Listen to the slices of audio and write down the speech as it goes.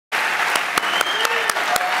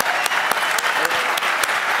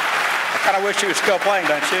kind of wish he was still playing,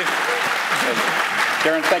 don't you?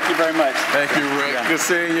 Darren, thank you very much. Thank you, Rick. Yeah. Good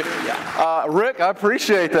seeing you. Yeah. Rick, I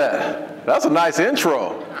appreciate that. That's a nice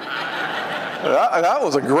intro. That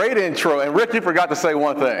was a great intro. And Rick, you forgot to say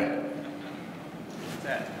one thing.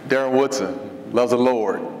 Darren Woodson loves the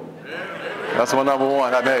Lord. That's my number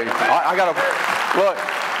one. I got to, look,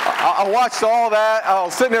 I watched all that. I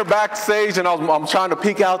was sitting there backstage, and I'm trying to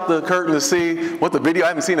peek out the curtain to see what the video, I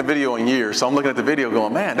haven't seen a video in years, so I'm looking at the video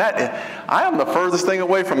going, man, I am the furthest thing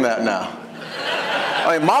away from that now.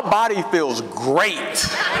 I mean, my body feels great,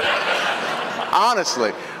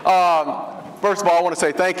 honestly. First of all, I want to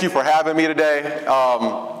say thank you for having me today.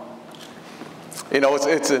 You know,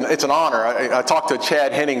 it's an honor. I talked to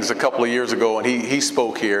Chad Hennings a couple of years ago, and he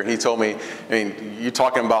spoke here, and he told me, I mean, you're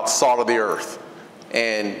talking about salt of the earth.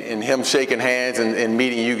 And him shaking hands and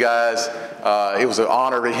meeting you guys, it was an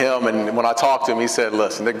honor to him. And when I talked to him, he said,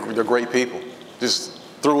 listen, they're great people, just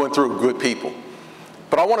through and through good people.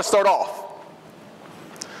 But I want to start off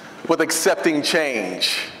with accepting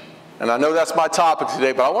change. And I know that's my topic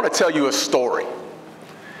today, but I want to tell you a story.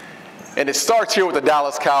 And it starts here with the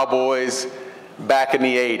Dallas Cowboys back in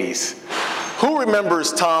the 80s. Who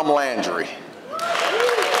remembers Tom Landry?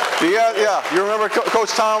 Yeah, you remember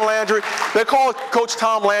Coach Tom Landry? They call Coach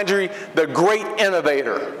Tom Landry the great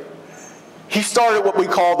innovator. He started what we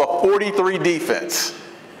call the 43 defense.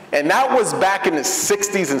 And that was back in the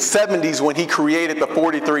 60s and 70s when he created the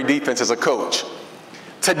 43 defense as a coach.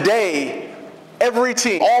 Today, every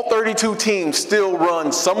team, all 32 teams still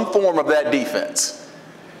run some form of that defense.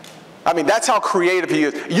 I mean, that's how creative he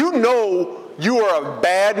is. You know you are a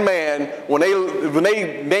bad man when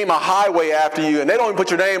they name a highway after you and they don't even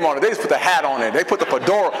put your name on it. They just put the hat on it. They put the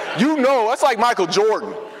fedora. You know, that's like Michael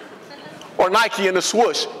Jordan or Nike in the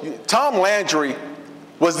swoosh. Tom Landry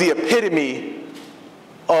was the epitome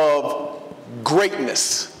of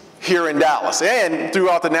greatness here in Dallas and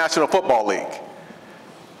throughout the National Football League.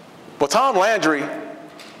 But Tom Landry,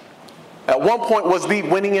 at one point, was the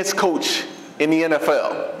winningest coach in the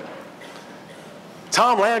NFL.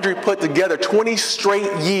 Tom Landry put together 20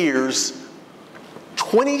 straight years,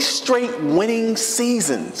 20 straight winning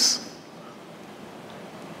seasons.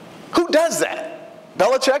 Who does that?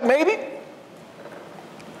 Belichick, maybe?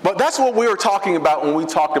 But that's what we were talking about when we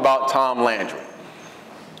talked about Tom Landry.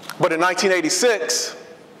 But in 1986,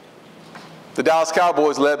 the Dallas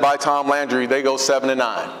Cowboys, led by Tom Landry, they go 7-9.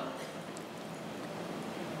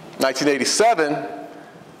 1987,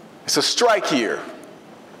 it's a strike year.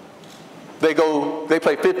 They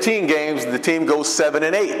play 15 games, the team goes 7-8.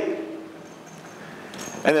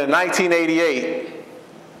 And then in 1988,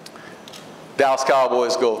 Dallas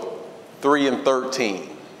Cowboys go 3-13.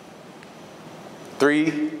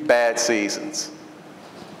 3 bad seasons.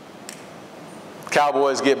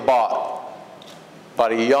 Cowboys get bought by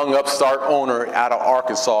the young upstart owner out of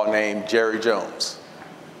Arkansas named Jerry Jones.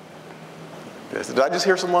 Did I just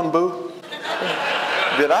hear someone boo?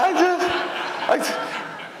 Did I just?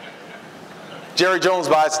 Jerry Jones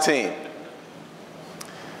buys a team.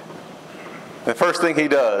 The first thing he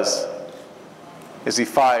does is he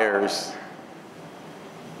fires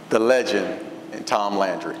the legend in Tom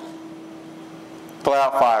Landry. Flat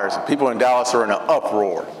out fires him. People in Dallas are in an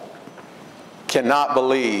uproar. Cannot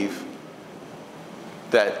believe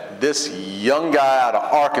that this young guy out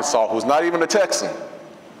of Arkansas, who's not even a Texan,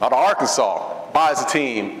 out of Arkansas, buys a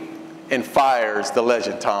team and fires the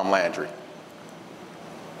legend Tom Landry.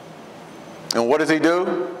 And what does he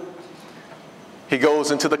do? He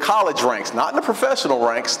goes into the college ranks, not in the professional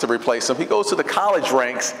ranks to replace him. He goes to the college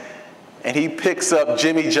ranks and he picks up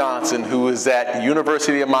Jimmy Johnson, who is at the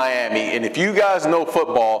University of Miami. And if you guys know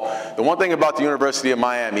football, the one thing about the University of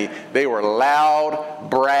Miami, they were loud,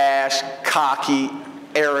 brash, cocky,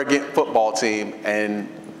 arrogant football team. And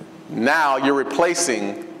now you're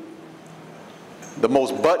replacing the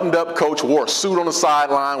most buttoned-up coach, wore a suit on the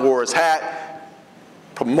sideline, wore his hat,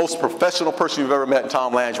 most professional person you've ever met,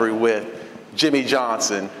 Tom Landry, with Jimmy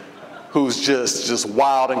Johnson, who's just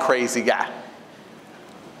wild and crazy guy.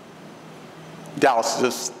 Dallas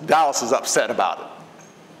is upset about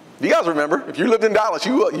it. You guys remember? If you lived in Dallas,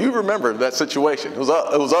 you remember that situation. It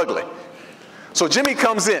was ugly. So Jimmy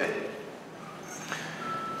comes in.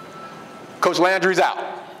 Coach Landry's out.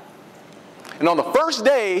 And on the first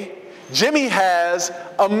day, Jimmy has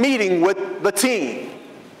a meeting with the team.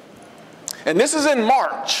 And this is in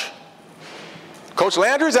March. Coach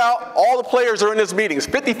Landry's out. All the players are in this meeting. There's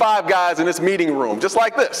 55 guys in this meeting room, just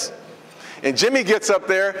like this. And Jimmy gets up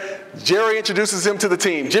there. Jerry introduces him to the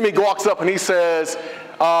team. Jimmy walks up and he says,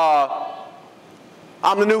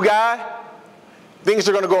 I'm the new guy. Things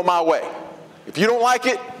are going to go my way. If you don't like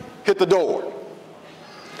it, hit the door.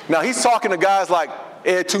 Now, he's talking to guys like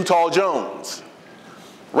Ed Too Tall Jones,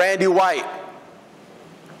 Randy White.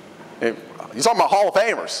 And he's talking about Hall of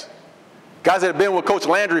Famers, guys that have been with Coach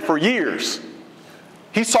Landry for years.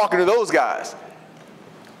 He's talking to those guys.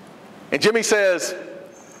 And Jimmy says,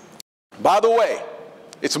 by the way,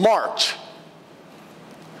 it's March.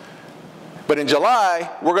 But in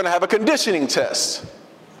July, we're going to have a conditioning test.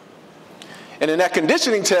 And in that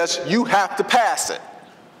conditioning test, you have to pass it.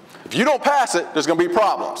 If you don't pass it, there's going to be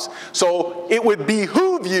problems. So it would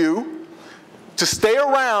behoove you to stay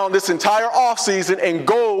around this entire offseason and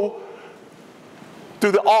go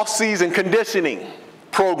through the offseason conditioning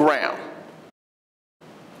program.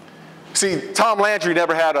 See, Tom Landry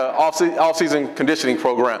never had an off-season conditioning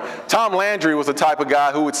program. Tom Landry was the type of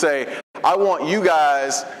guy who would say, I want you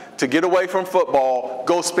guys to get away from football,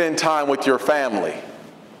 go spend time with your family.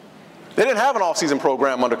 They didn't have an off-season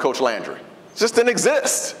program under Coach Landry. It just didn't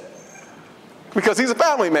exist. Because he's a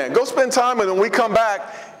family man. Go spend time, and when we come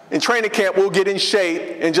back in training camp, we'll get in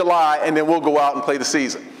shape in July, and then we'll go out and play the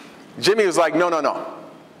season. Jimmy was like, no, no, no.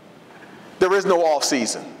 There is no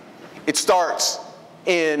off-season. It starts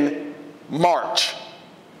in March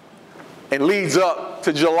and leads up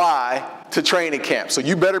to July to training camp. So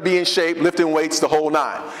you better be in shape, lifting weights the whole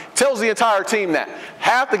nine. Tells the entire team that.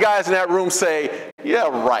 Half the guys in that room say, yeah,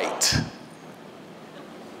 right.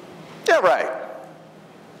 Yeah, right.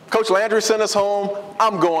 Coach Landry sent us home.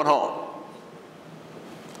 I'm going home.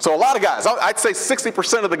 So a lot of guys, I'd say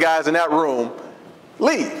 60% of the guys in that room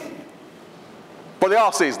leave for the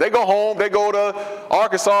offseason. They go home. They go to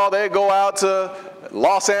Arkansas. They go out to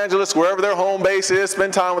Los Angeles, wherever their home base is,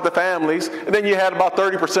 spend time with the families. And then you had about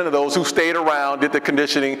 30% of those who stayed around, did the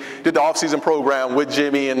conditioning, did the offseason program with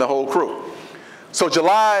Jimmy and the whole crew. So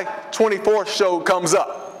July 24th show comes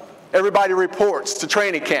up. Everybody reports to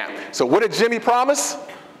training camp. So what did Jimmy promise?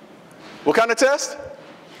 What kind of test?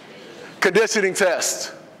 Conditioning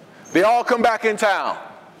test. They all come back in town.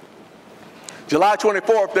 July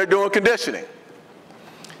 24th, they're doing conditioning.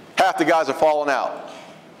 Half the guys are falling out.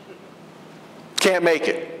 Can't make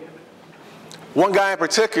it. One guy in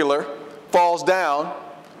particular falls down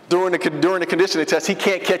during the conditioning test. He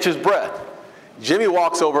can't catch his breath. Jimmy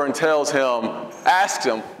walks over and tells him, asks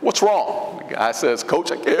him, what's wrong? The guy says,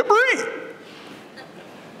 Coach, I can't breathe.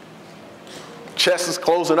 Chest is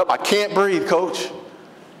closing up. I can't breathe, Coach.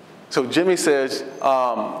 So Jimmy says,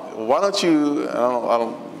 why don't you,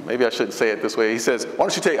 maybe I shouldn't say it this way. He says, why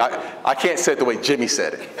don't you take, I can't say it the way Jimmy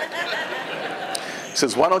said it. He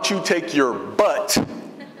says, why don't you take your butt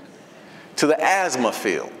to the asthma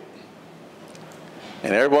field?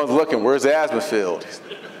 And everyone's looking, where's the asthma field?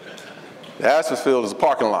 The asthma field is a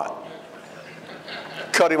parking lot.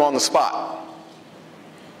 Cut him on the spot.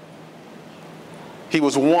 He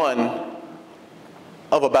was one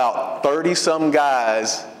of about 30-some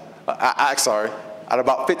guys, out of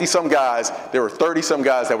about 50-some guys, there were 30-some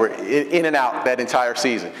guys that were in and out that entire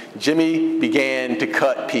season. Jimmy began to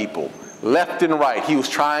cut people left and right. He was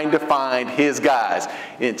trying to find his guys.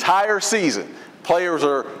 The entire season, players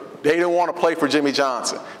they didn't want to play for Jimmy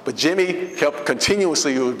Johnson. But Jimmy kept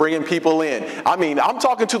continuously bringing people in. I mean, I'm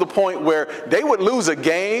talking to the point where they would lose a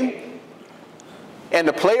game, and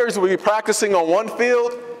the players would be practicing on one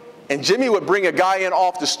field, and Jimmy would bring a guy in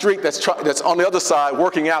off the street that's on the other side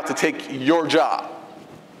working out to take your job.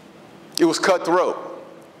 It was cutthroat.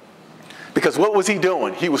 Because what was he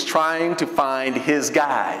doing? He was trying to find his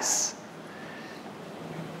guys.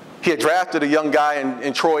 He had drafted a young guy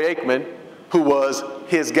in Troy Aikman who was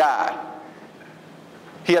his guy.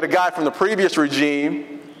 He had a guy from the previous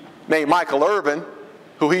regime named Michael Irvin,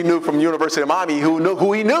 who he knew from the University of Miami,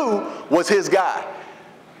 who he knew was his guy.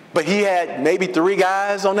 But he had maybe 3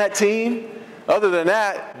 guys on that team. Other than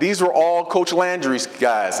that, these were all Coach Landry's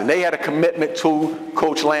guys, and they had a commitment to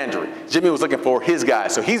Coach Landry. Jimmy was looking for his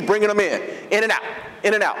guys, so he's bringing them in and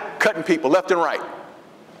out, cutting people left and right.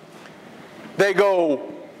 They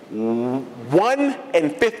go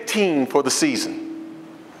 1-15 for the season.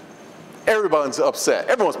 Everyone's upset.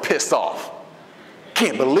 Everyone's pissed off.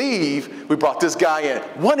 Can't believe we brought this guy in.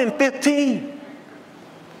 1-15.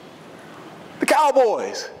 The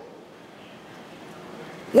Cowboys.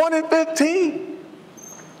 1-15.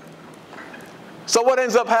 So what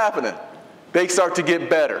ends up happening? They start to get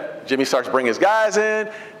better. Jimmy starts bringing his guys in.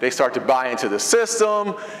 They start to buy into the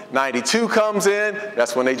system. 92 comes in.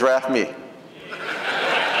 That's when they draft me.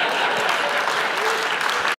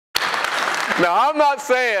 Now, I'm not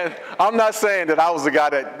saying that I was the guy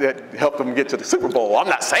that helped them get to the Super Bowl. I'm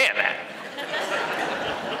not saying that.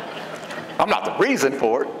 I'm not the reason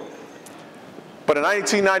for it. But in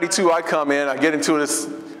 1992, I come in, I get into this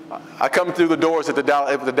I come through the doors at the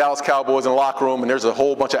Dallas Cowboys in the locker room, and there's a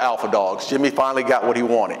whole bunch of alpha dogs. Jimmy finally got what he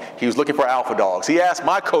wanted. He was looking for alpha dogs. He asked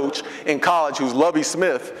my coach in college, who's Lovie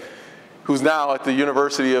Smith, who's now at the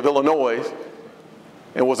University of Illinois,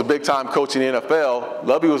 and was a big-time coach in the NFL.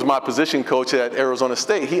 Lovie was my position coach at Arizona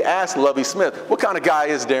State. He asked Lovie Smith, what kind of guy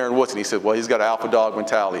is Darren Woodson? He said, well, he's got an alpha dog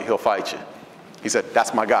mentality. He'll fight you. He said,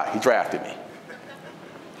 that's my guy. He drafted me.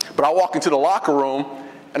 But I walk into the locker room,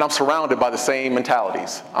 and I'm surrounded by the same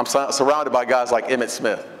mentalities. I'm surrounded by guys like Emmitt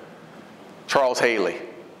Smith, Charles Haley.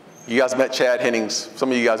 You guys met Chad Hennings.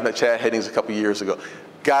 Some of you guys met Chad Hennings a couple years ago.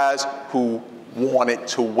 Guys who wanted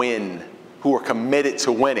to win, who were committed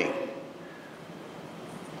to winning.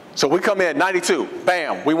 So we come in, 92,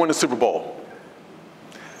 bam, we win the Super Bowl.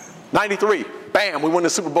 93, bam, we win the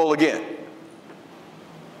Super Bowl again.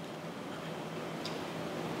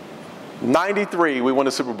 93, we win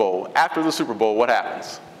the Super Bowl. After the Super Bowl, what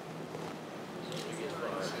happens?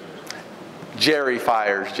 Jerry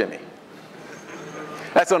fires Jimmy.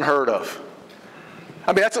 That's unheard of.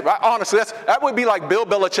 I mean, honestly, that would be like Bill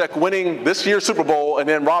Belichick winning this year's Super Bowl and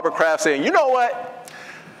then Robert Kraft saying, you know what?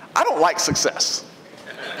 I don't like success.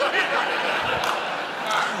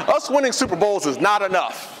 Us winning Super Bowls is not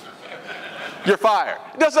enough. You're fired.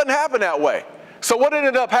 It doesn't happen that way. So what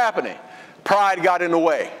ended up happening? Pride got in the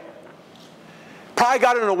way. Pride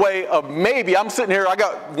got in the way of maybe, I'm sitting here, I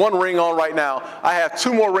got one ring on right now. I have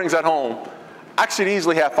 2 more rings at home. I should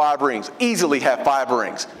easily have 5 rings, easily have 5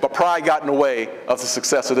 rings. But pride got in the way of the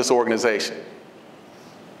success of this organization.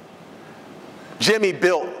 Jimmy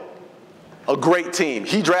built a great team.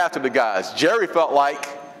 He drafted the guys. Jerry felt like,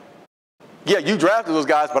 yeah, you drafted those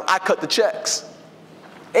guys, but I cut the checks.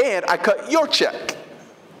 And I cut your check.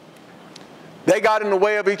 They got in the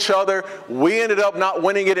way of each other. We ended up not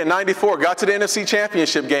winning it in '94. Got to the NFC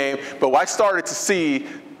Championship game, but I started to see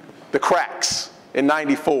the cracks in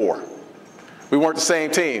 '94. We weren't the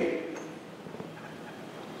same team.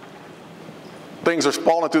 Things are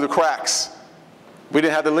falling through the cracks. We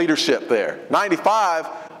didn't have the leadership there. '95,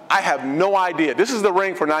 I have no idea. This is the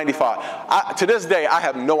ring for '95. To this day, I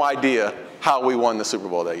have no idea how we won the Super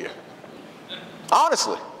Bowl that year.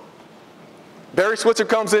 Honestly. Barry Switzer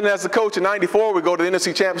comes in as the coach in '94. We go to the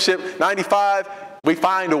NFC Championship. '95, we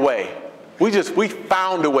find a way. We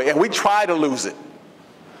found a way, and we try to lose it.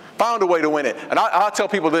 Found a way to win it. And I'll tell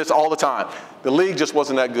people this all the time. The league just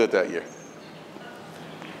wasn't that good that year.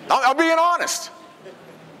 I'm being honest.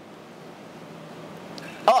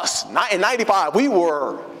 Us, in '95, we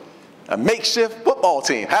were a makeshift football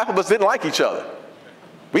team. Half of us didn't like each other.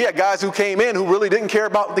 We had guys who came in who really didn't care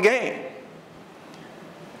about the game.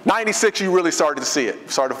 '96, you really started to see it.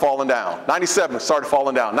 Started falling down. '97 started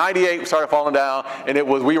falling down. '98 started falling down, and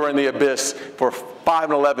we were in the abyss for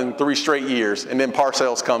 5-11, 3 straight years, and then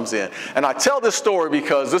Parcells comes in. And I tell this story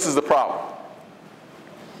because this is the problem.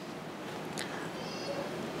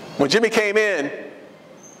 When Jimmy came in,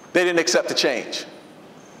 they didn't accept the change.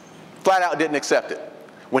 Flat out didn't accept it.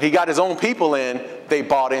 When he got his own people in, they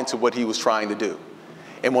bought into what he was trying to do.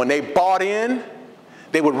 And when they bought in,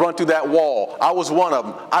 they would run through that wall. I was one of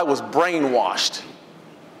them. I was brainwashed.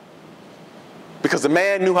 Because the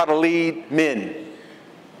man knew how to lead men.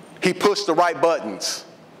 He pushed the right buttons.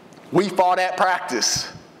 We fought at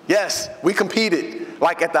practice. Yes, we competed.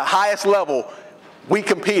 Like at the highest level, we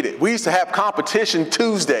competed. We used to have competition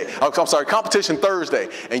competition Thursday.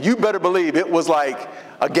 And you better believe it was like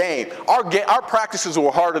a game. Our practices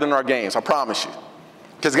were harder than our games, I promise you.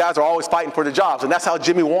 Because guys are always fighting for the jobs, and that's how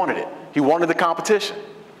Jimmy wanted it. He wanted the competition.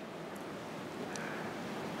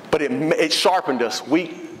 But it sharpened us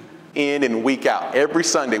week in and week out. Every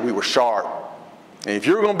Sunday we were sharp. And if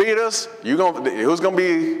you were going to beat us, it was going to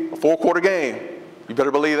be a 4-quarter game. You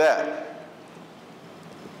better believe that.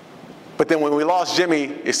 But then when we lost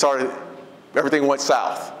Jimmy, everything went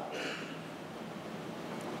south.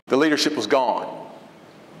 The leadership was gone.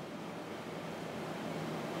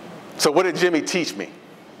 So what did Jimmy teach me?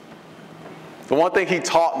 The one thing he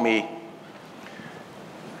taught me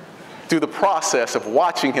through the process of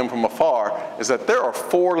watching him from afar is that there are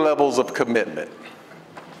 4 levels of commitment.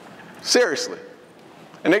 Seriously.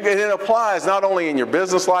 And it applies not only in your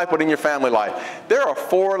business life, but in your family life. There are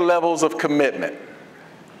 4 levels of commitment.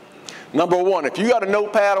 Number 1, if you got a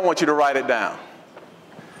notepad, I want you to write it down.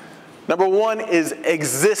 Number 1 is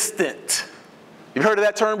existent. You've heard of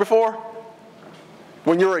that term before?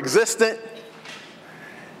 When you're existent.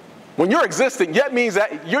 When you're existing, that means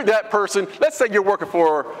that you're that person. Let's say you're working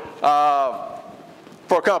for a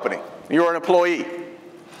company. You're an employee.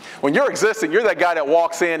 When you're existing, you're that guy that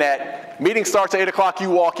walks in at, meeting starts at 8 o'clock, you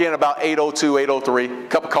walk in about 8:02, 8:03,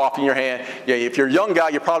 cup of coffee in your hand. Yeah, if you're a young guy,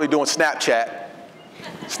 you're probably doing Snapchat.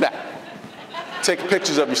 Snap. Take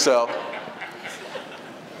pictures of yourself.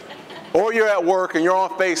 Or you're at work and you're on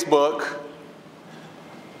Facebook.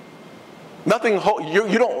 Nothing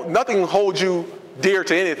holds you dear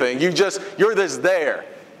to anything. You're just there.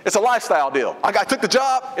 It's a lifestyle deal. I took the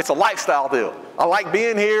job, it's a lifestyle deal. I like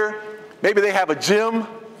being here. Maybe they have a gym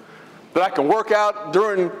that I can work out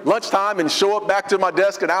during lunchtime and show up back to my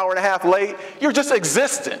desk an hour and a half late. You're just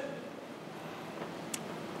existent.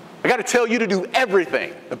 I got to tell you to do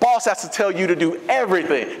everything. The boss has to tell you to do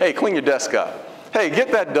everything. Hey, clean your desk up. Hey,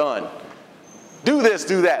 get that done. Do this,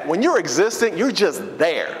 do that. When you're existent, you're just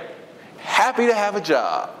there. Happy to have a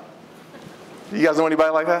job. You guys know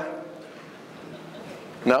anybody like that?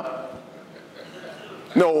 No?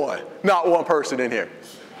 No one. Not one person in here.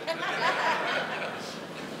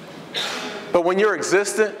 But when you're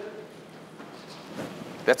existent,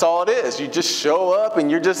 that's all it is. You just show up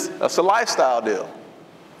and it's a lifestyle deal.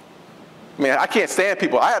 I mean, I can't stand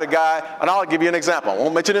people. I had a guy, and I'll give you an example. I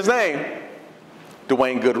won't mention his name,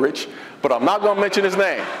 Dwayne Goodrich, but I'm not going to mention his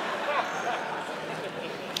name.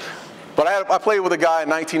 But I played with a guy in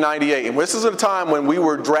 1998, and this is a time when we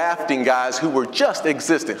were drafting guys who were just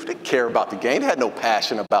existing. They didn't care about the game. They had no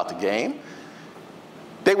passion about the game.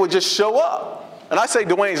 They would just show up. And I say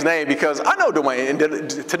Dwayne's name because I know Dwayne, and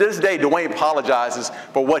to this day, Dwayne apologizes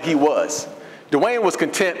for what he was. Dwayne was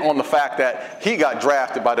content on the fact that he got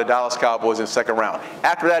drafted by the Dallas Cowboys in the second round.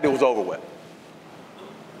 After that, it was over with.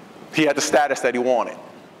 He had the status that he wanted.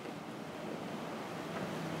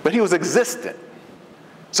 But he was existent.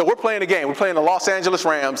 So we're playing a game. We're playing the St. Louis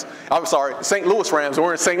Rams, and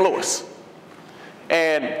we're in St. Louis.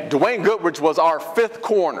 And Dwayne Goodrich was our fifth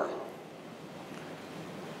corner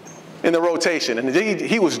in the rotation. And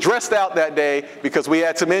he was dressed out that day because we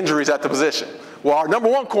had some injuries at the position. Well, our number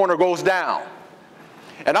one corner goes down.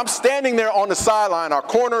 And I'm standing there on the sideline. Our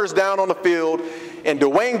corner is down on the field, and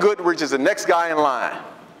Dwayne Goodrich is the next guy in line.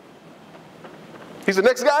 He's the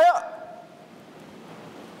next guy up.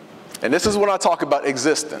 And this is when I talk about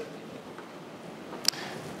existent.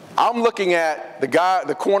 I'm looking at the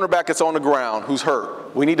cornerback that's on the ground who's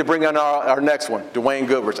hurt. We need to bring on our next one, Dwayne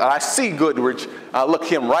Goodrich. And I see Goodrich. I look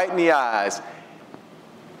him right in the eyes.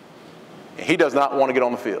 And he does not want to get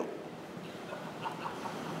on the field.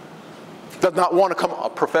 Does not want to become a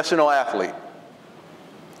professional athlete.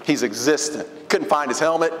 He's existent. Couldn't find his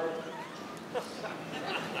helmet.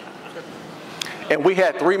 And we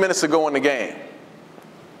had 3 minutes to go in the game.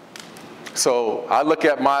 So I look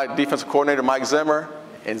at my defensive coordinator, Mike Zimmer,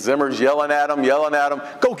 and Zimmer's yelling at him,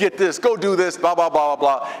 go get this, go do this, blah, blah, blah,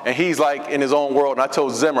 blah, blah. And he's like in his own world. And I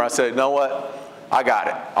told Zimmer, I said, you know what? I got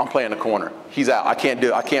it. I'm playing the corner. He's out. I can't do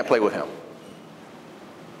it. I can't play with him.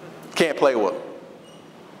 Can't play with him.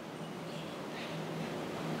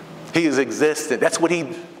 He is existent. That's what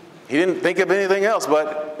he didn't think of anything else,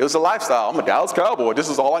 but it was a lifestyle. I'm a Dallas Cowboy. This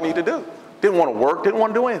is all I need to do. Didn't want to work, didn't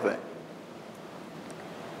want to do anything.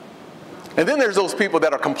 And then there's those people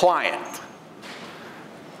that are compliant.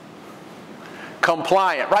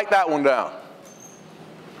 Compliant. Write that one down.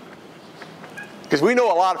 Because we know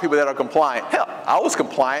a lot of people that are compliant. Hell, I was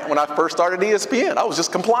compliant when I first started ESPN. I was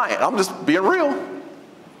just compliant. I'm just being real.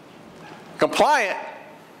 Compliant.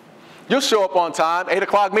 You'll show up on time, 8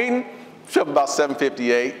 o'clock meeting, show up about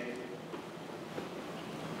 7:58.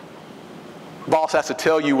 Boss has to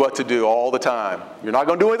tell you what to do all the time. You're not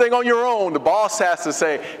going to do anything on your own. The boss has to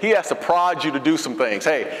say, he has to prod you to do some things.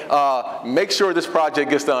 Hey, make sure this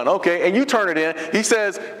project gets done. Okay, and you turn it in. He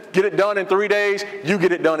says, get it done in 3 days. You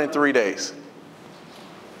get it done in 3 days.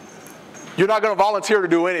 You're not going to volunteer to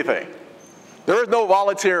do anything. There is no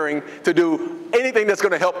volunteering to do anything that's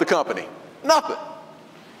going to help the company. Nothing.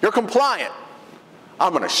 You're compliant.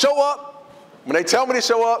 I'm going to show up. When they tell me to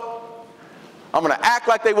show up, I'm going to act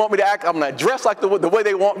like they want me to act. I'm going to dress like the way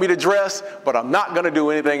they want me to dress, but I'm not going to do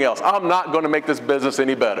anything else. I'm not going to make this business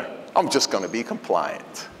any better. I'm just going to be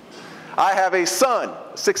compliant. I have a son,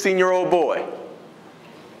 a 16-year-old boy,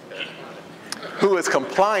 who is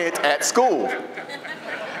compliant at school.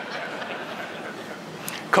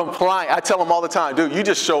 Compliant. I tell him all the time, dude, you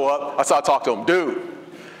just show up. That's how I talk to him, dude.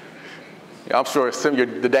 Yeah, I'm sure some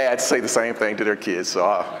of the dads say the same thing to their kids,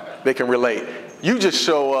 so they can relate. You just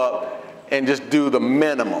show up and just do the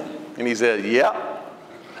minimum. And he said, yep.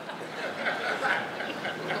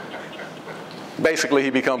 Basically, he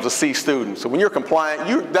becomes a C student. So when you're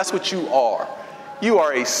compliant, that's what you are. You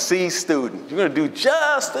are a C student. You're going to do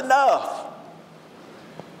just enough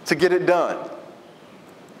to get it done.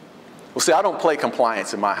 Well, see, I don't play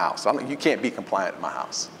compliance in my house. You can't be compliant in my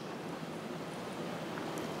house.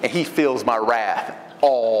 And he feels my wrath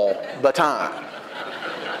all the time.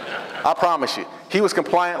 I promise you. He was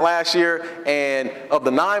compliant last year, and of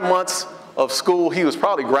the 9 months of school, he was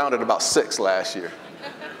probably grounded about 6 last year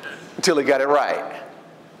until he got it right.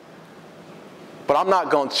 But I'm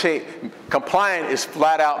not going to change. Compliant is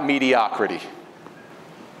flat out mediocrity.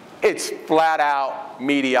 It's flat out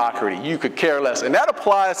mediocrity. You could care less. And that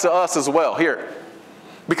applies to us as well here.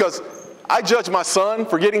 Because I judge my son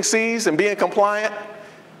for getting C's and being compliant.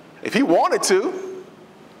 If he wanted to,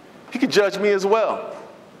 he could judge me as well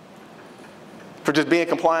for just being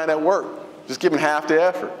compliant at work, just giving half the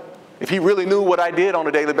effort. If he really knew what I did on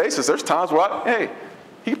a daily basis, there's times where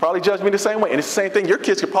he could probably judge me the same way. And it's the same thing, your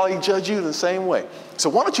kids could probably judge you the same way. So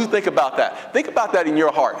why don't you think about that? Think about that in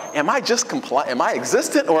your heart. Am I just compliant? Am I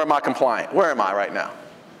existent or am I compliant? Where am I right now?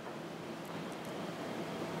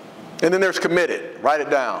 And then there's committed. Write it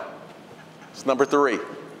down. It's number 3.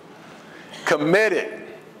 Committed.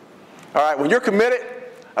 All right, when you're committed,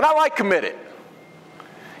 and I like committed,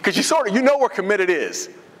 because you know where committed is.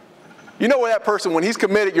 You know where that person, when he's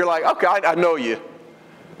committed, you're like, okay, I know you.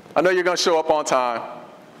 I know you're going to show up on time.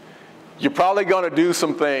 You're probably going to do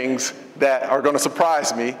some things that are going to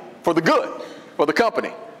surprise me for the good, for the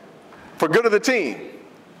company, for good of the team.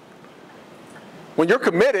 When you're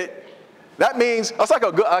committed, that means, it's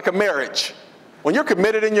like a marriage. When you're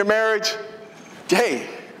committed in your marriage, hey,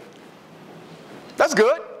 that's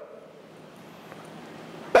good.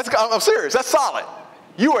 I'm serious, that's solid.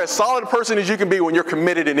 You are as solid a person as you can be when you're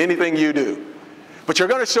committed in anything you do. But you're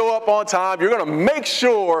going to show up on time. You're going to make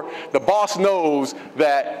sure the boss knows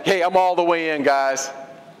that, hey, I'm all the way in, guys.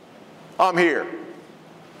 I'm here.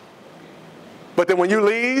 But then when you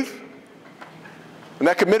leave, when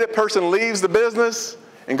that committed person leaves the business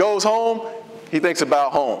and goes home, he thinks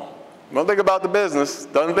about home. Don't think about the business.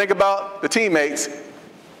 Doesn't think about the teammates.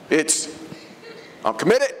 It's, I'm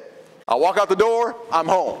committed. I walk out the door. I'm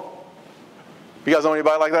home. You guys know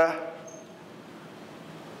anybody like that?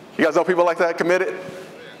 You guys know people like that, committed?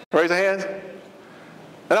 Raise your hands.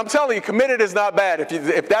 And I'm telling you, committed is not bad.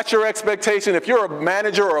 If that's your expectation, if you're a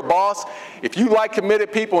manager or a boss, if you like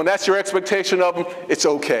committed people and that's your expectation of them, it's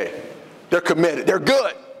okay. They're committed. They're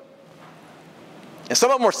good. And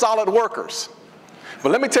some of them are solid workers.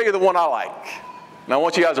 But let me tell you the one I like. And I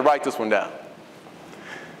want you guys to write this one down.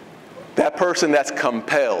 That person that's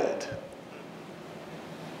compelled.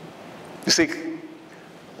 You see,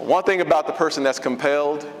 one thing about the person that's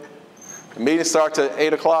compelled, the meeting starts at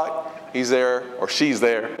 8 o'clock, he's there or she's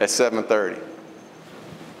there at 7:30.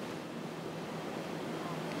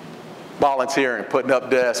 Volunteering, putting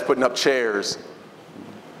up desks, putting up chairs,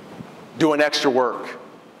 doing extra work.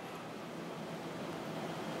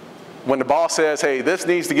 When the boss says, hey, this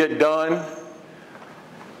needs to get done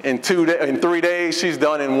in 3 days, she's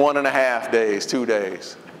done in 1.5 days, 2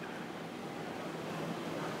 days.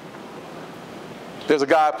 There's a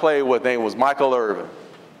guy I played with, name was Michael Irvin,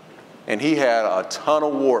 and he had a ton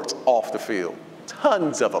of warts off the field,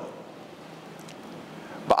 tons of them.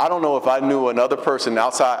 But I don't know if I knew another person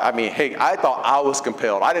outside. I mean, hey, I thought I was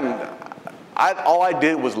compelled. All I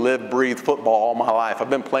did was live, breathe football all my life. I've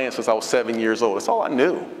been playing since I was 7 years old. That's all I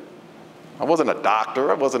knew. I wasn't a doctor.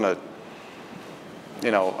 I wasn't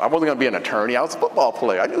going to be an attorney. I was a football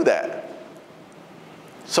player. I knew that.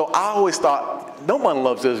 So I always thought, no one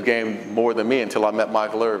loves this game more than me until I met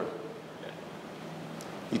Michael Irvin.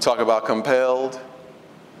 You talk about compelled.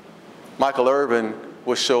 Michael Irvin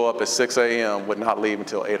would show up at 6 a.m., would not leave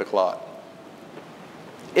until 8 o'clock.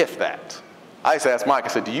 If that. I used to ask Mike, I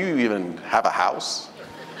said, do you even have a house?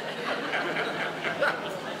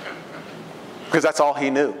 Because that's all he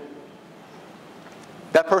knew.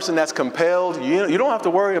 That person that's compelled, you don't have to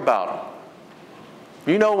worry about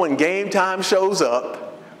them. You know when game time shows up,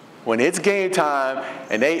 when it's game time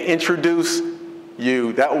and they introduce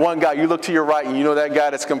you, that one guy, you look to your right and you know that guy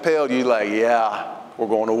that's compelled, you're like, yeah, we're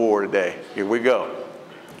going to war today. Here we go.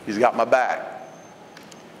 He's got my back.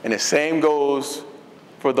 And the same goes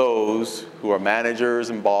for those who are managers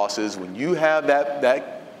and bosses. When you have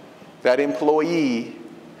that employee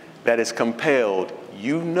that is compelled,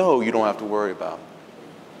 you know you don't have to worry about them.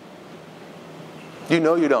 You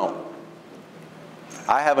know you don't.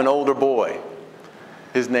 I have an older boy.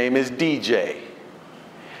 His name is DJ.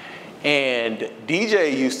 And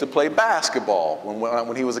DJ used to play basketball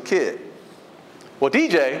when he was a kid. Well,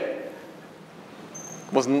 DJ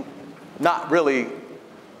was not really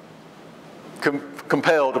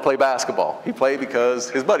compelled to play basketball. He played because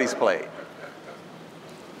his buddies played.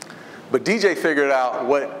 But DJ figured out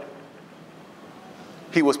what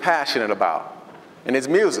he was passionate about, and it's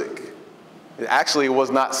music. It actually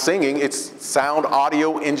was not singing, it's sound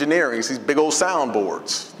audio engineering. It's these big old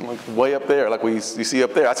soundboards, like way up there, like you see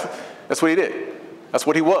up there. That's what he did. That's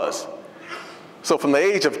what he was. So from the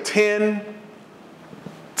age of 10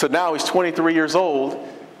 to now he's 23 years old,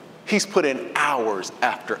 he's put in hours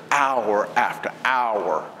after hour after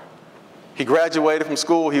hour. He graduated from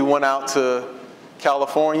school, he went out to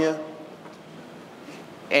California,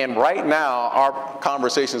 and right now our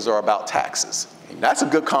conversations are about taxes. And that's a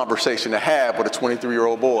good conversation to have with a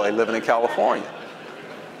 23-year-old boy living in California.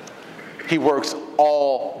 He works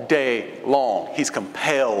all day long. He's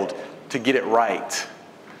compelled to get it right.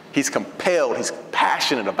 He's compelled, he's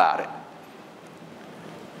passionate about it.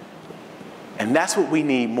 And that's what we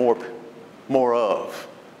need more of.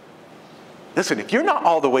 Listen, if you're not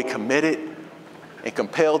all the way committed and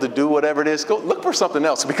compelled to do whatever it is, go look for something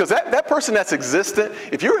else. Because that person that's existent,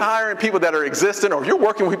 if you're hiring people that are existent, or if you're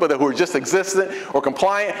working with people who are just existent or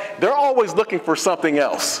compliant, they're always looking for something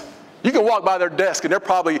else. You can walk by their desk and they're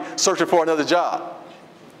probably searching for another job.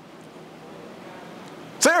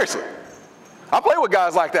 Seriously. I play with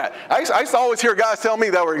guys like that. I used to always hear guys tell me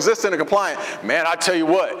that were existent and compliant. Man, I tell you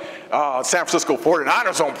what, San Francisco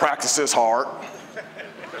 49ers don't practice this hard.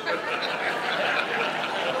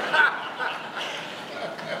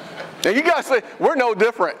 And you guys say, we're no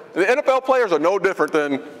different. The NFL players are no different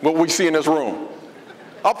than what we see in this room.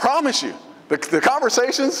 I promise you. The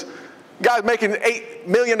conversations, guys making $8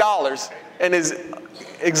 million and is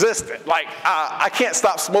existent. Like, I can't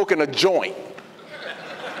stop smoking a joint.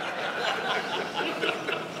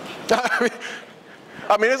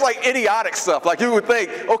 I mean, it's like idiotic stuff. Like you would think,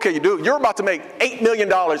 okay, you're about to make $8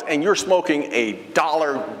 million and you're smoking a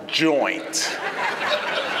dollar joint.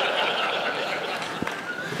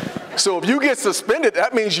 So if you get suspended,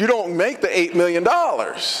 that means you don't make the $8 million.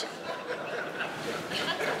 I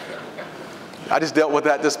just dealt with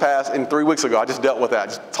that 3 weeks ago. I just dealt with that. I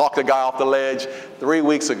just talked a guy off the ledge 3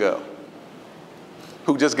 weeks ago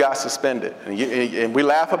who just got suspended. And we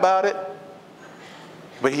laugh about it,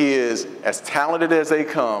 but he is as talented as they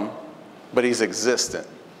come, but he's existent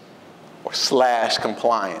or /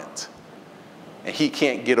 compliant. And he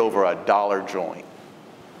can't get over a dollar joint.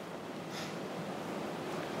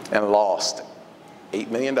 And lost $8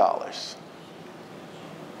 million. That's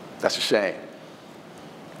a shame.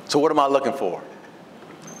 So what am I looking for?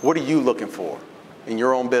 What are you looking for in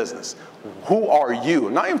your own business? Who are you?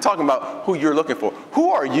 I'm not even talking about who you're looking for.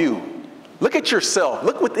 Who are you? Look at yourself.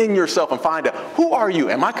 Look within yourself and find out, who are you?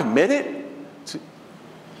 Am I committed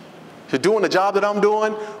to doing the job that I'm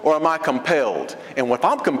doing, or am I compelled? And if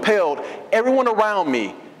I'm compelled, everyone around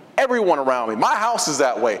me, my house is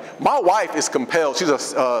that way. My wife is compelled. She's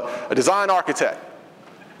a design architect.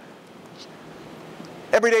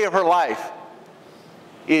 Every day of her life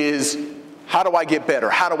is, how do I get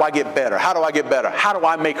better? How do I get better? How do I get better? How do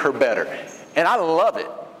I make her better? And I love it.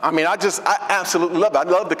 I mean, I absolutely love it. I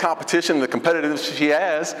love the competition, the competitiveness she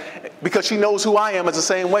has, because she knows who I am is the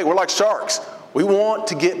same way. We're like sharks. We want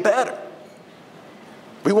to get better.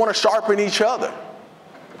 We want to sharpen each other.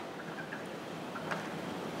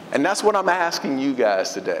 And that's what I'm asking you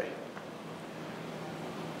guys today.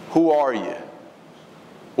 Who are you?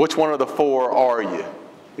 Which one of the four are you?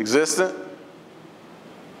 Existent?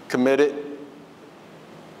 Committed?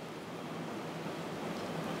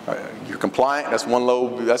 You're compliant, that's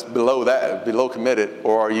below that, below committed,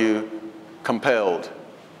 or are you compelled?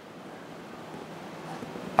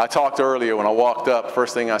 I talked earlier when I walked up,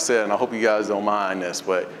 first thing I said, and I hope you guys don't mind this,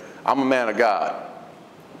 but I'm a man of God.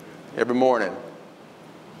 Every morning,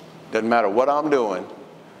 doesn't matter what I'm doing,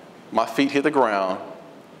 my feet hit the ground,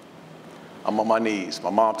 I'm on my knees. My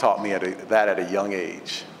mom taught me that at a young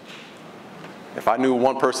age. If I knew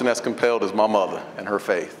one person that's compelled, is my mother and her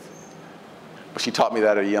faith. But she taught me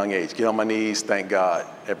that at a young age. Get on my knees, thank God,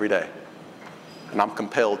 every day. And I'm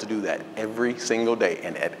compelled to do that every single day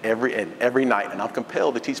and every night. And I'm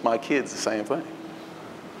compelled to teach my kids the same thing.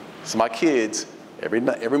 So my kids,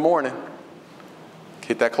 every morning,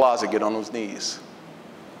 hit that closet, get on those knees.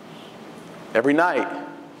 Every night,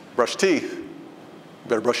 brush your teeth. You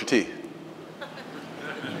better brush your teeth.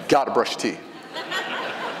 Gotta brush your teeth.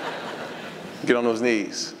 Get on those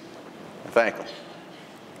knees and thank them.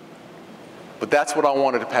 But that's what I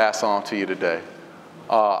wanted to pass on to you today.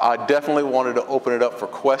 I definitely wanted to open it up for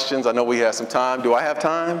questions. I know we have some time. Do I have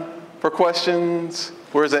time for questions?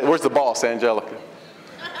 Where's the boss, Angelica?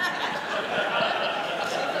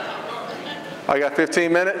 I got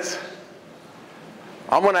 15 minutes.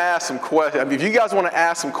 I'm going to ask some questions. If you guys want to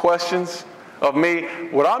ask some questions of me,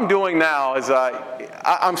 what I'm doing now is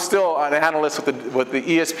I'm still an analyst with the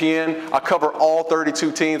ESPN. I cover all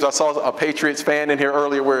 32 teams. I saw a Patriots fan in here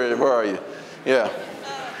earlier. Where are you? Yeah.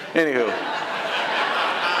 Anywho.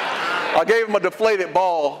 I gave him a deflated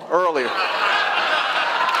ball earlier.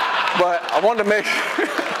 But I wanted to make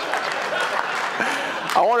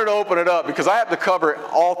I wanted to open it up because I have to cover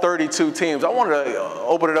all 32 teams. I wanted to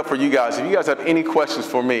open it up for you guys. If you guys have any questions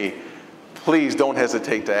for me, please don't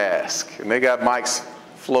hesitate to ask. And they got mics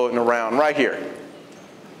floating around right here.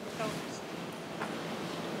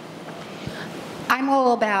 I'm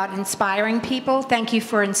all about inspiring people. Thank you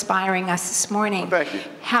for inspiring us this morning. Thank you.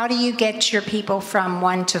 How do you get your people from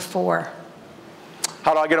 1 to 4?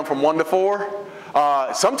 How do I get them from 1 to 4?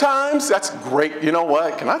 Sometimes that's great. You know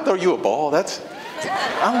what? Can I throw you a ball?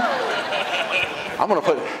 I'm going to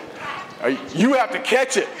put, you have to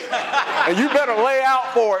catch it. And you better lay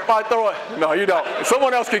out for it if I throw it. No, you don't.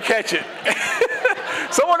 Someone else can catch it.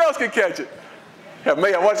 Someone else can catch it. Yeah,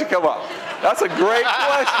 Maya, why don't you come up? That's a great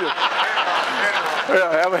question.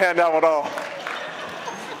 Yeah, I haven't had that one all.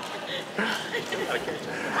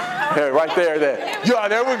 Yeah, right there. Yeah,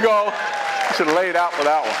 there we go. I should have laid out for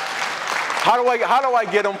that one. How do I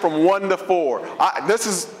get them from 1 to 4?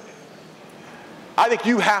 I think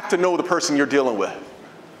you have to know the person you're dealing with.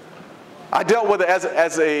 I dealt with it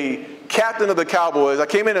as a captain of the Cowboys. I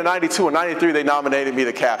came in 92 and 93. They nominated me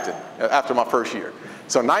the captain after my first year.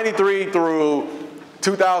 So 93 through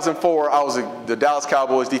 2004, I was the Dallas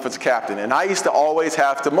Cowboys defensive captain, and I used to always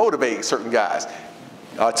have to motivate certain guys.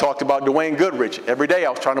 I talked about Dwayne Goodrich. Every day I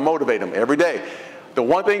was trying to motivate him, every day. The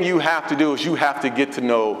one thing you have to do is you have to get to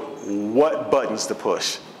know what buttons to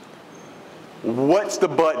push. What's the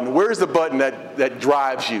button? Where's the button that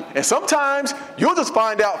drives you? And sometimes you'll just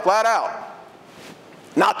find out flat out,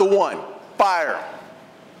 not the one. Fire.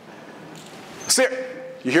 Sir,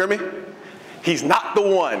 you hear me? He's not the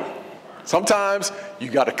one. Sometimes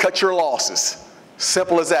you got to cut your losses.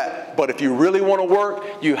 Simple as that. But if you really want to work,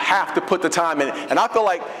 you have to put the time in. And I feel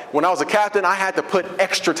like when I was a captain, I had to put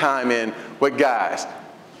extra time in with guys.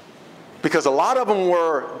 Because a lot of them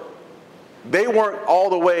they weren't all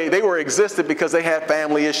the way, they were existent because they had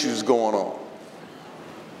family issues going on.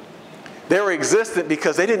 They were existent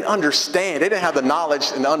because they didn't understand. They didn't have the knowledge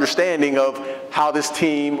and the understanding of how this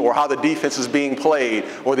team or how the defense is being played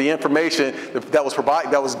or the information that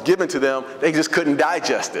was given to them. They just couldn't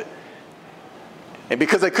digest it. And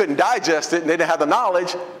because they couldn't digest it and they didn't have the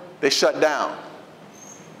knowledge, they shut down.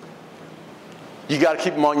 You got to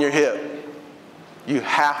keep them on your hip. You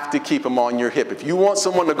have to keep them on your hip. If you want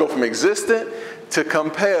someone to go from existent to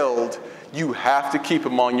compelled, you have to keep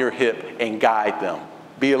them on your hip and guide them.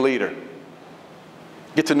 Be a leader.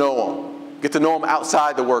 Get to know them. Get to know them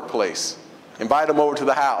outside the workplace. Invite them over to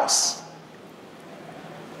the house.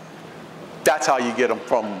 That's how you get them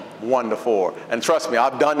from 1 to 4. And trust me,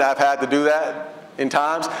 I've done that. I've had to do that in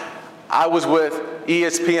times. I was with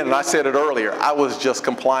ESPN, and I said it earlier, I was just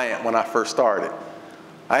compliant when I first started.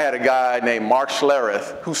 I had a guy named Mark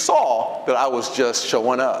Schlereth who saw that I was just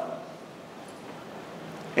showing up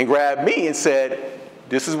and grabbed me and said,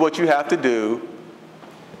 this is what you have to do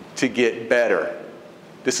to get better.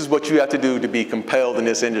 This is what you have to do to be compelled in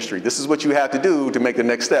this industry. This is what you have to do to make the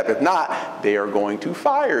next step. If not, they are going to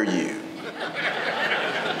fire you.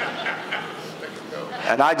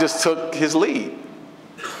 And I just took his lead.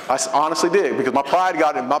 I honestly did, because my pride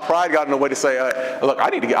got in the way to say, look, I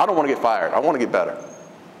don't want to get fired. I want to get better.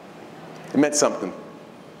 It meant something.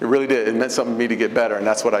 It really did. It meant something to me to get better, and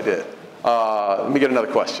that's what I did. Let me get another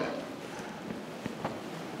question.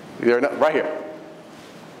 Right here.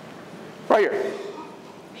 Right here.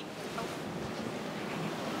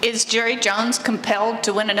 Is Jerry Jones compelled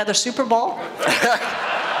to win another Super Bowl?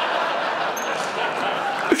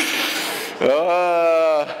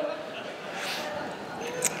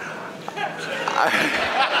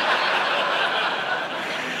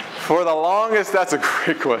 For the longest, that's a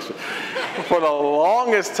great question. For the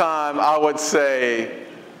longest time, I would say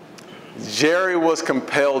Jerry was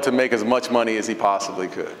compelled to make as much money as he possibly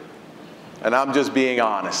could. And I'm just being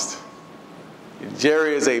honest.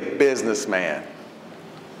 Jerry is a businessman.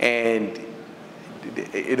 And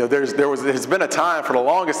there's been a time for the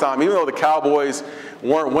longest time, even though the Cowboys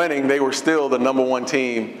weren't winning, they were still the #1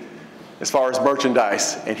 team as far as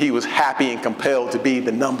merchandise, and he was happy and compelled to be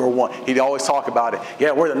the #1. He'd always talk about it.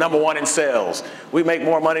 Yeah, we're the #1 in sales. We make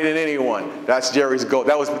more money than anyone. That's Jerry's goal.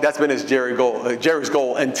 That's been his Jerry's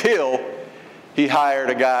goal until he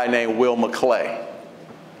hired a guy named Will McClay.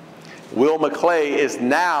 Will McClay is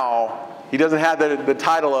now, he doesn't have the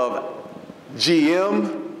title of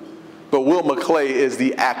GM, but Will McClay is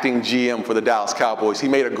the acting GM for the Dallas Cowboys. He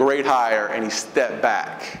made a great hire and he stepped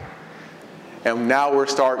back. And now we're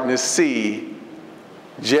starting to see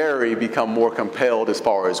Jerry become more compelled as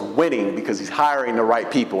far as winning because he's hiring the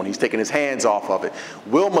right people and he's taking his hands off of it.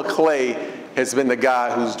 Will McClay has been the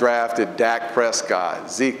guy who's drafted Dak Prescott,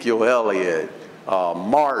 Ezekiel Elliott,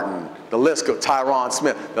 Martin, the list goes, Tyron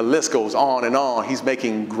Smith, the list goes on and on. He's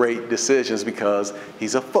making great decisions because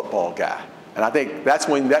he's a football guy. And I think that's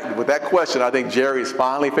when, with that question, I think Jerry's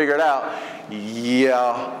finally figured out,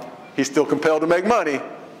 yeah, he's still compelled to make money,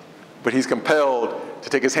 but he's compelled to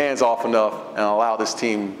take his hands off enough and allow this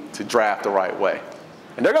team to draft the right way.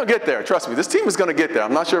 And they're going to get there. Trust me, this team is going to get there.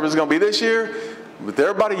 I'm not sure if it's going to be this year, but they're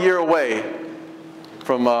about a year away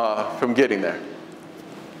from getting there.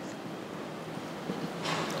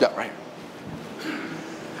 Yeah, right.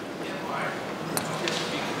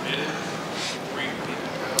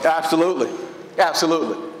 Absolutely.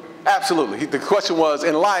 Absolutely. Absolutely. The question was,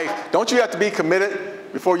 in life, don't you have to be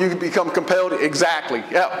committed before you become compelled? Exactly.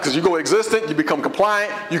 Yeah, because you go existent, you become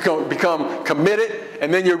compliant, you become committed,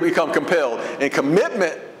 and then you become compelled. And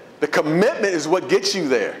commitment, the commitment is what gets you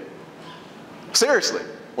there. Seriously.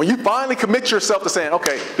 When you finally commit yourself to saying,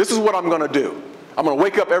 okay, this is what I'm going to do. I'm going to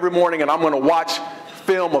wake up every morning and I'm going to watch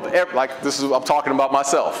film of like this is, I'm talking about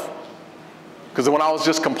myself. Because when I was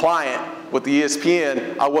just compliant with the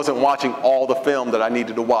ESPN, I wasn't watching all the film that I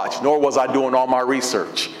needed to watch, nor was I doing all my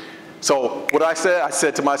research. So what I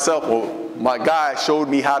said to myself, well, my guy showed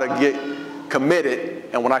me how to get committed,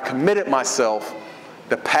 and when I committed myself,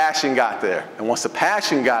 the passion got there. And once the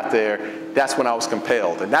passion got there, that's when I was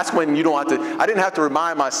compelled. And that's when you don't have to, I didn't have to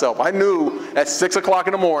remind myself. I knew at 6 o'clock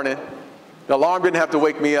in the morning, the alarm didn't have to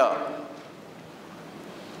wake me up.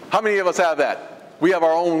 How many of us have that? We have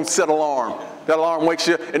our own set alarm. That alarm wakes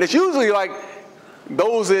you up. And it's usually like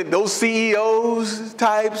those CEOs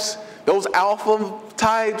types, those alpha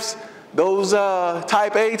types, those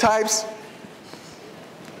type A types.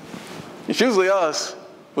 It's usually us.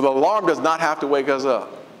 But the alarm does not have to wake us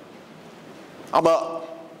up. I'm up.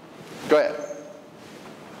 Go ahead.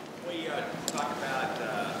 We talk about the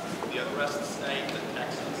rest of the state, the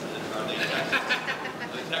Texans, are they Texans?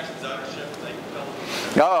 The Texans ownership,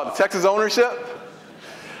 Oh, the Texas ownership?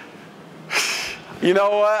 You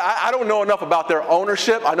know what? I don't know enough about their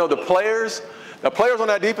ownership. I know the players. The players on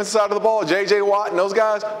that defensive side of the ball, J.J. Watt and those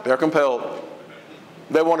guys, they're compelled.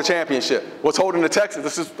 They won a championship. What's holding the Texans,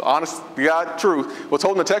 this is honest to God truth, what's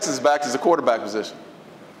holding the Texans back is the quarterback position.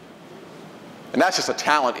 And that's just a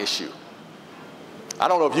talent issue. I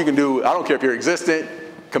don't know if you can do, I don't care if you're existent,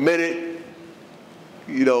 committed,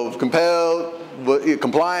 compelled, but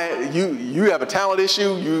compliant. You have a talent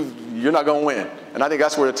issue, you're not going to win. And I think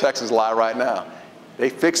that's where the Texans lie right now. They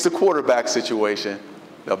fix the quarterback situation,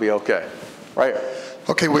 they'll be okay. Right here.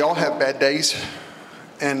 Okay, we all have bad days,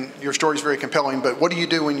 and your story is very compelling, but what do you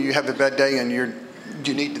do when you have a bad day and you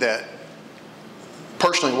need that?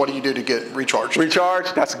 Personally, what do you do to get recharged?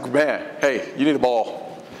 Recharge? That's, man, hey, you need a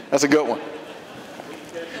ball. That's a good one.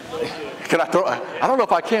 Can I throw? I don't know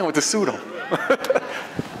if I can with the suit on.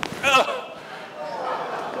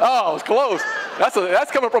 Oh, it was close.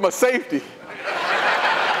 That's coming from a safety.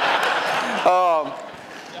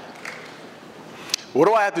 What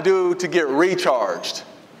do I have to do to get recharged,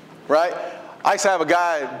 right? I used to have a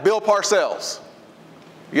guy, Bill Parcells.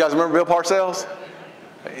 You guys remember Bill Parcells?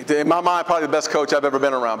 In my mind, probably the best coach I've ever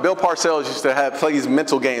been around. Bill Parcells used to play these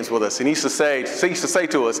mental games with us, and he used to say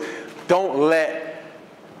to us, don't let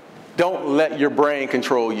your brain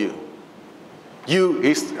control you. I don't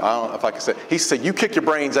know if I can say, he said, you kick your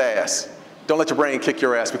brain's ass. Don't let your brain kick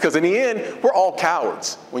your ass, because in the end, we're all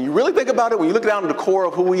cowards. When you really think about it, when you look down to the core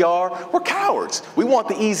of who we are, we're cowards. We want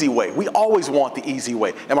the easy way. We always want the easy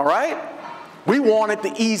way. Am I right? We want it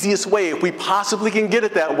the easiest way. If we possibly can get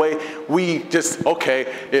it that way, we just,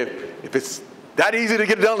 okay, if it's that easy to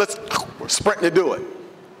get it done, we're sprinting to do it.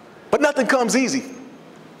 But nothing comes easy.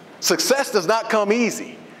 Success does not come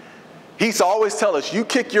easy. He used to always tell us, you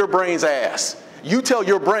kick your brain's ass. You tell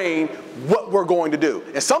your brain what we're going to do.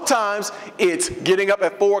 And sometimes it's getting up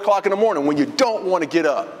at 4 o'clock in the morning when you don't want to get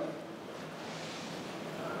up.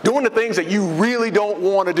 Doing the things that you really don't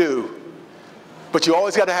want to do. But you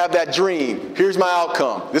always got to have that dream. Here's my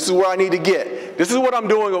outcome. This is where I need to get. This is what I'm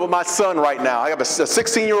doing with my son right now. I have a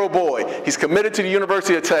 16-year-old boy. He's committed to the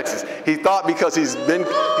University of Texas. He thought because he's been...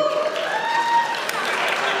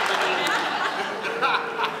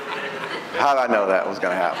 How did I know that was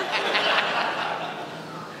going to happen?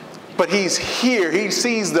 But he's here. He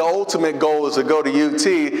sees the ultimate goal is to go to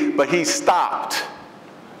UT, but he stopped.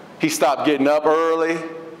 He stopped getting up early.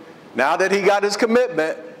 Now that he got his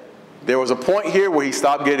commitment, there was a point here where he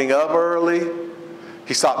stopped getting up early.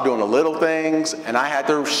 He stopped doing the little things, and I had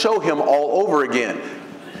to show him all over again.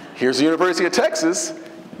 Here's the University of Texas.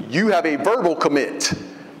 You have a verbal commit.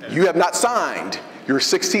 You have not signed. You're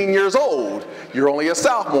 16 years old. You're only a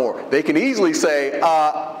sophomore. They can easily say,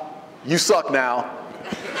 you suck now.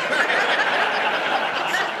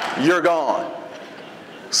 You're gone.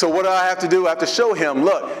 So what do I have to do? I have to show him,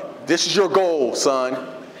 look, this is your goal, son.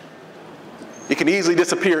 It can easily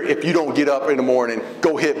disappear if you don't get up in the morning,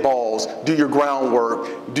 go hit balls, do your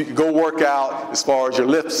groundwork, go work out as far as your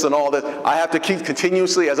lifts and all that. I have to keep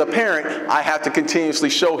continuously, as a parent, I have to continuously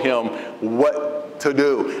show him what to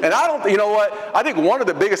do. And I don't, you know what, I think one of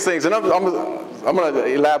the biggest things, and I'm going to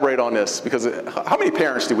elaborate on this, because how many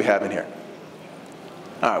parents do we have in here?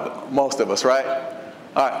 All right, most of us, right?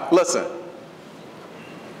 All right, listen,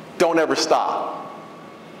 don't ever stop.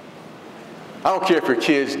 I don't care if your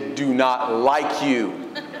kids do not like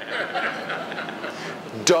you.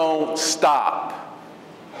 Don't stop.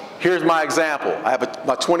 Here's my example. I have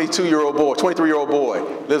my 23-year-old boy,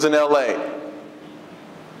 lives in LA. A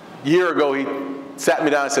year ago, he sat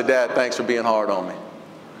me down and said, Dad, thanks for being hard on me.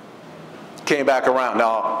 Came back around.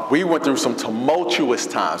 Now, we went through some tumultuous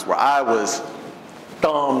times where I was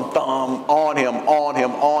thumb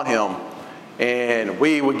on him, and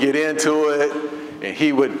we would get into it. And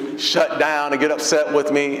he would shut down and get upset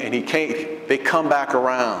with me, and they come back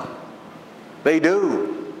around. They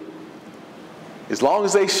do. As long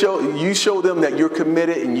as you show them that you're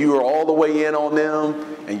committed and you are all the way in on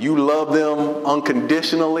them and you love them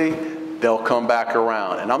unconditionally, they'll come back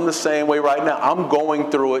around. And I'm the same way right now. I'm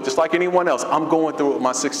going through it just like anyone else. I'm going through it with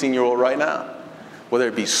my 16-year-old right now. Whether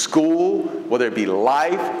it be school, whether it be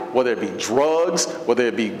life, whether it be drugs, whether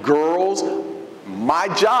it be girls, my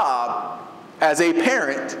job as a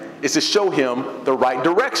parent is to show him the right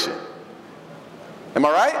direction. Am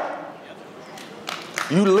I right?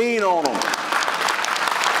 You lean on them.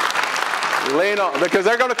 Lean on them, because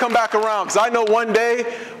they're going to come back around. Because I know one day,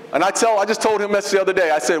 and I just told him this the other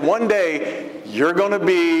day, I said, one day you're going to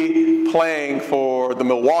be playing for the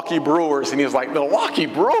Milwaukee Brewers. And he was like, Milwaukee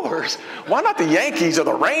Brewers? Why not the Yankees or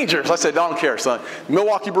the Rangers? I said, don't care, son.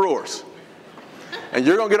 Milwaukee Brewers. And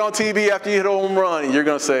you're going to get on TV after you hit a home run, and you're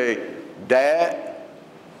going to say, Dad,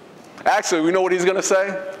 actually, we know what he's going to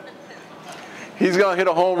say? He's going to hit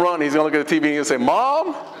a home run. He's going to look at the TV and he'll say,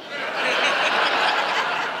 Mom?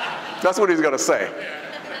 That's what he's going to say.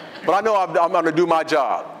 But I know I'm going to do my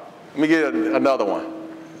job. Let me get another one.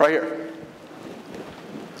 Right here.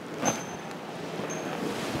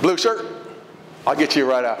 Blue shirt? I'll get you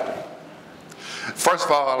right after. First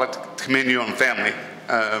of all, I'd like to commend you on the family.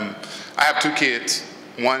 I have 2 kids.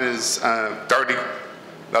 One is 30.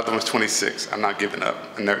 The other one's 26. I'm not giving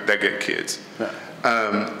up, and they're good kids. Yeah.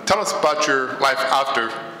 Tell us about your life after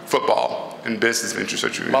football and business ventures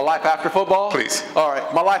that you're in. My life after football? Please. All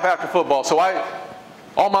right, my life after football. So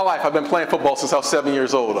all my life, I've been playing football since I was 7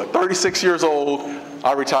 years old. At 36 years old,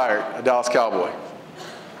 I retired, a Dallas Cowboy.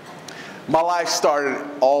 My life started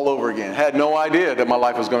all over again. Had no idea that my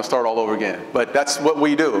life was going to start all over again. But that's what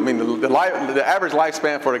we do. I mean, the average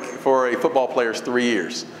lifespan for a football player is 3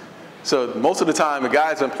 years. So most of the time, the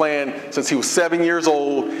guy's been playing since he was 7 years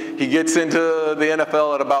old. He gets into the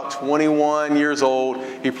NFL at about 21 years old.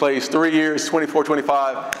 He plays 3 years, 24,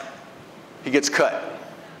 25. He gets cut.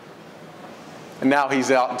 And now he's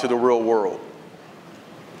out into the real world.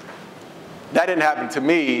 That didn't happen to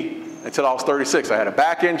me until I was 36. I had a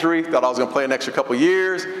back injury, thought I was going to play an extra couple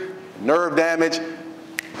years, nerve damage.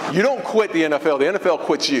 You don't quit the NFL. The NFL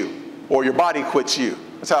quits you, or your body quits you.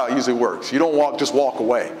 That's how it usually works. You don't just walk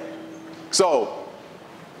away. So,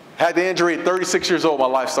 had the injury at 36 years old, my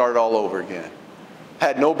life started all over again.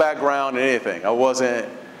 Had no background in anything. I was a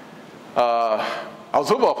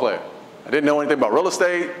football player. I didn't know anything about real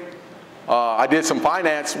estate. I did some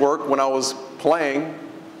finance work when I was playing.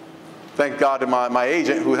 Thank God to my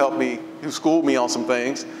agent who schooled me on some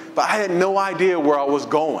things. But I had no idea where I was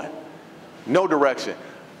going. No direction.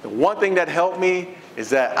 The one thing that helped me is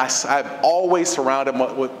that I've always surrounded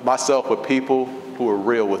myself with people who are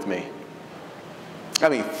real with me. I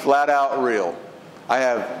mean, flat out real. I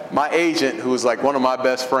have my agent, who is like one of my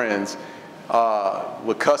best friends,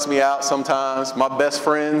 would cuss me out sometimes. My best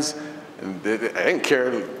friends, they didn't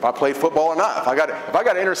care if I played football or not. If I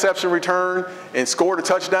got an interception return and scored a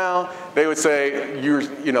touchdown, they would say,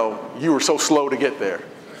 you were so slow to get there.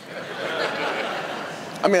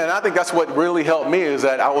 I mean, and I think that's what really helped me, is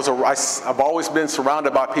that I've always been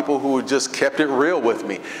surrounded by people who just kept it real with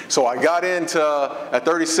me. So I got into, at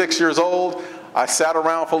 36 years old, I sat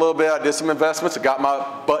around for a little bit. I did some investments. I got my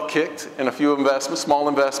butt kicked in a few investments, small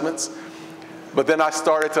investments. But then I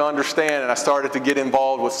started to understand, and I started to get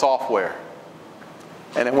involved with software.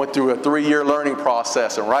 And I went through a 3-year learning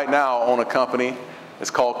process. And right now I own a company. It's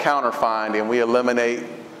called Counterfind, and we eliminate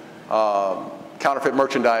counterfeit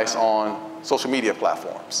merchandise on social media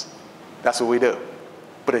platforms. That's what we do.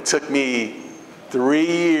 But it took me 3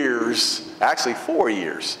 years, actually 4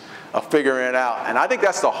 years, of figuring it out. And I think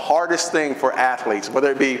that's the hardest thing for athletes,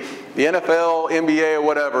 whether it be the NFL, NBA, or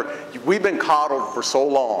whatever. We've been coddled for so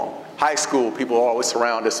long. High school, people always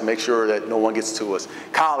surround us and make sure that no one gets to us.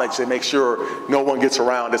 College, they make sure no one gets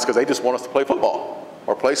around us because they just want us to play football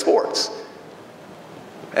or play sports.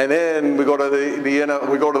 And then we go to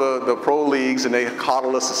the pro leagues and they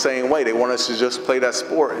coddle us the same way. They want us to just play that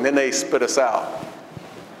sport, and then they spit us out.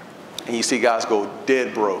 And you see guys go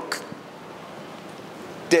dead broke.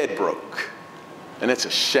 Dead broke. And it's a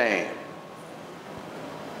shame.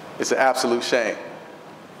 It's an absolute shame.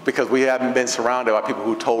 Because we haven't been surrounded by people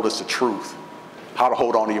who told us the truth. How to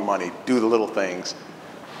hold on to your money, do the little things.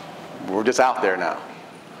 We're just out there now.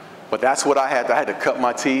 But that's what I had to cut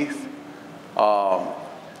my teeth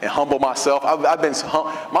and humble myself. I've been,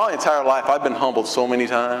 my entire life, I've been humbled so many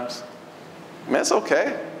times. Man, it's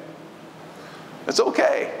okay. It's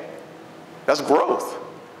okay. That's growth.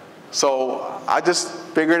 So I just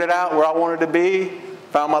figured it out where I wanted to be,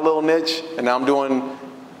 found my little niche, and now I'm doing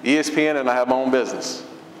ESPN and I have my own business.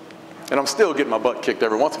 And I'm still getting my butt kicked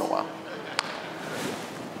every once in a while.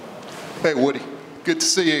 Hey, Woody, good to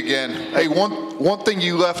see you again. Hey, one thing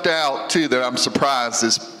you left out, too, that I'm surprised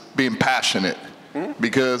is being passionate.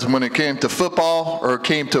 Because when it came to football or it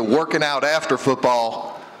came to working out after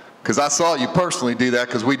football, because I saw you personally do that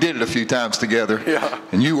because we did it a few times together,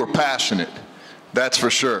 and you were passionate, that's for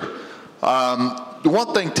sure. The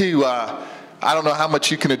one thing, too, I don't know how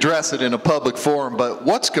much you can address it in a public forum, but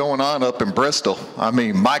what's going on up in Bristol? I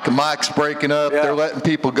mean, Mike and Mike's breaking up. They're letting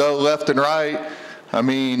people go left and right. I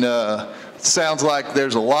mean, sounds like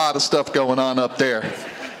there's a lot of stuff going on up there.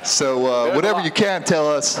 So whatever you can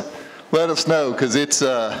tell us, let us know, because it's,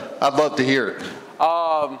 I'd love to hear it.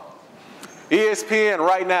 ESPN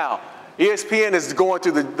right now. ESPN is going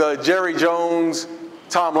through the Jerry Jones,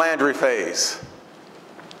 Tom Landry phase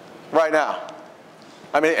right now.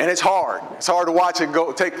 I mean, and it's hard. It's hard to watch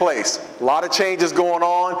it take place. A lot of changes going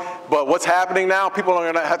on, but what's happening now, people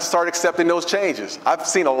are gonna have to start accepting those changes. I've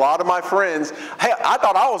seen a lot of my friends, hey, I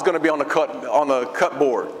thought I was gonna be on the cut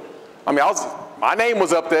board. I mean, my name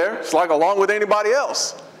was up there, it's like along with anybody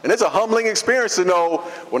else. And it's a humbling experience to know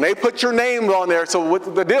when they put your name on there. So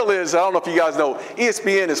what the deal is, I don't know if you guys know,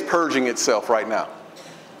 ESPN is purging itself right now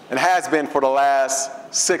and has been for the last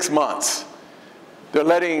 6 months. They're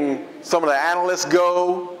letting some of the analysts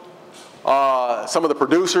go, some of the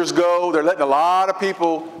producers go. They're letting a lot of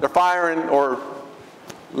people, they're firing or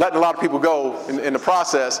letting a lot of people go in the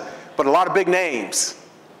process, but a lot of big names.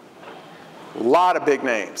 A lot of big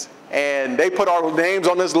names. And they put our names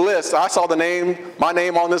on this list. I saw my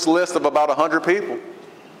name on this list of about 100 people,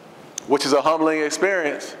 which is a humbling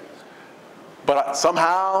experience. But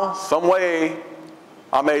somehow, some way,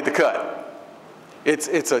 I made the cut.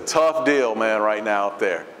 It's a tough deal, man, right now up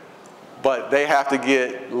there. But they have to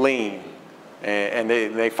get lean. And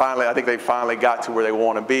they finally, I think they finally got to where they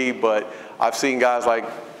want to be. But I've seen guys like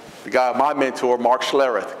the guy, my mentor, Mark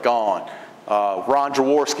Schlereth, gone. Ron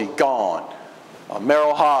Jaworski, gone.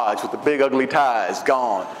 Merrill Hodge with the big ugly ties,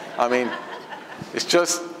 gone. I mean, it's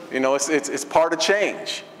just, you know, it's part of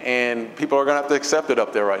change. And people are going to have to accept it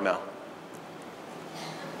up there right now.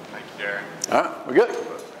 Thank you, Darren. All right, we're good.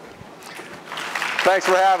 Thanks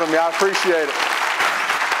for having me. I appreciate it.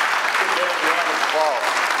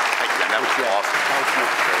 Thank you, that was awesome.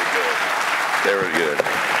 Very good. Very good.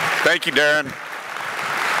 Thank you, Darren.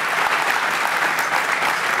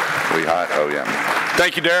 We hot? Oh, yeah.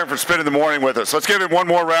 Thank you, Darren, for spending the morning with us. Let's give him one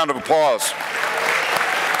more round of applause.